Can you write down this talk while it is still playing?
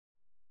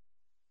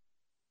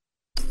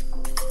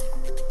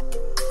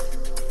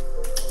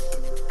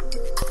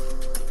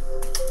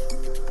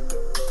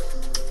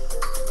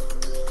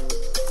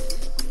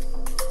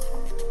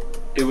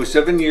was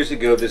 7 years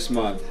ago this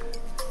month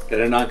that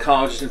an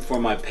oncologist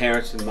informed my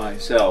parents and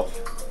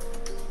myself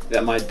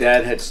that my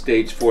dad had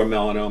stage 4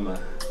 melanoma.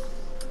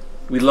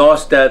 We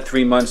lost Dad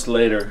 3 months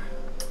later.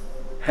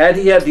 Had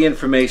he had the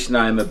information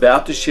I am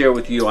about to share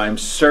with you, I am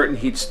certain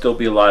he'd still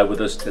be alive with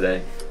us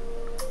today.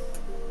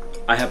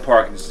 I have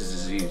Parkinson's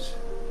disease.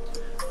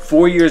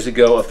 4 years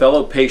ago, a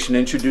fellow patient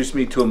introduced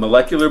me to a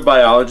molecular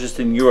biologist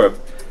in Europe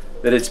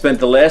that had spent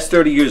the last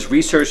 30 years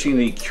researching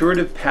the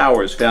curative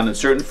powers found in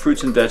certain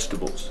fruits and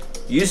vegetables.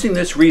 Using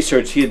this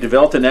research, he had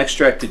developed an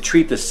extract to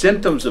treat the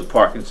symptoms of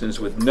Parkinson's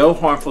with no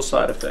harmful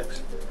side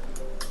effects.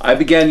 I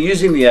began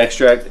using the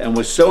extract and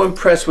was so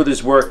impressed with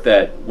his work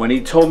that, when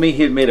he told me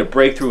he had made a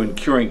breakthrough in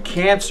curing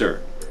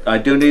cancer, I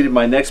donated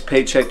my next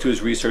paycheck to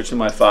his research in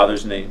my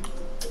father's name.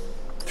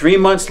 3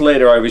 months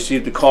later, I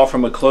received a call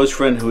from a close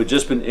friend who had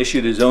just been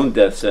issued his own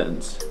death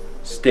sentence,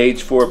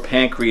 stage 4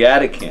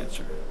 pancreatic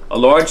cancer. A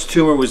large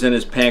tumor was in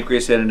his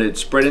pancreas and it had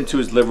spread into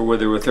his liver where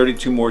there were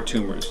 32 more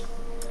tumors.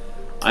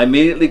 I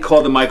immediately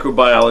called the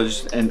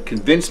microbiologist and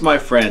convinced my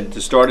friend to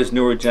start his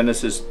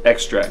neurogenesis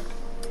extract.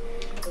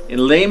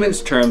 In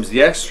layman's terms,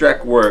 the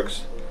extract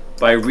works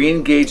by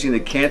re-engaging the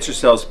cancer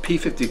cell's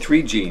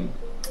p53 gene,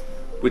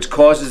 which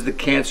causes the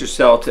cancer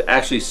cell to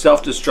actually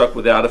self-destruct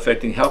without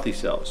affecting healthy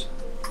cells.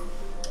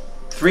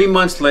 3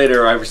 months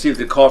later, I received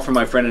a call from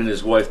my friend and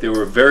his wife. They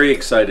were very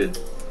excited.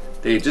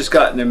 They had just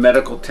gotten their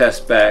medical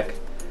test back,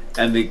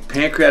 and the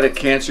pancreatic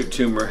cancer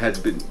tumor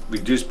had been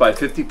reduced by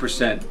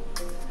 50%,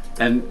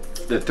 and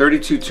the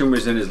 32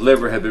 tumors in his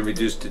liver had been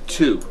reduced to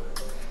 2.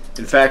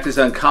 In fact, his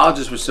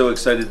oncologist was so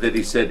excited that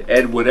he said,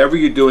 "Ed, whatever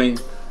you're doing,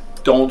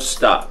 don't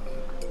stop."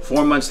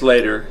 4 months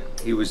later,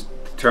 he was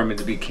determined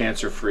to be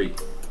cancer-free,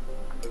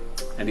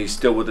 and he's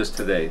still with us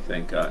today,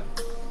 thank God.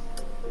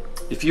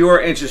 If you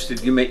are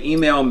interested, you may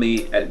email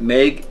me at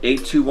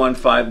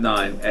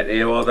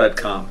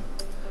meg82159@aol.com.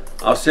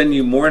 I'll send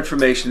you more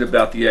information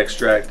about the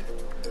extract.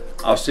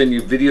 I'll send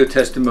you video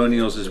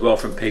testimonials as well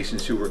from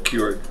patients who were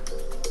cured.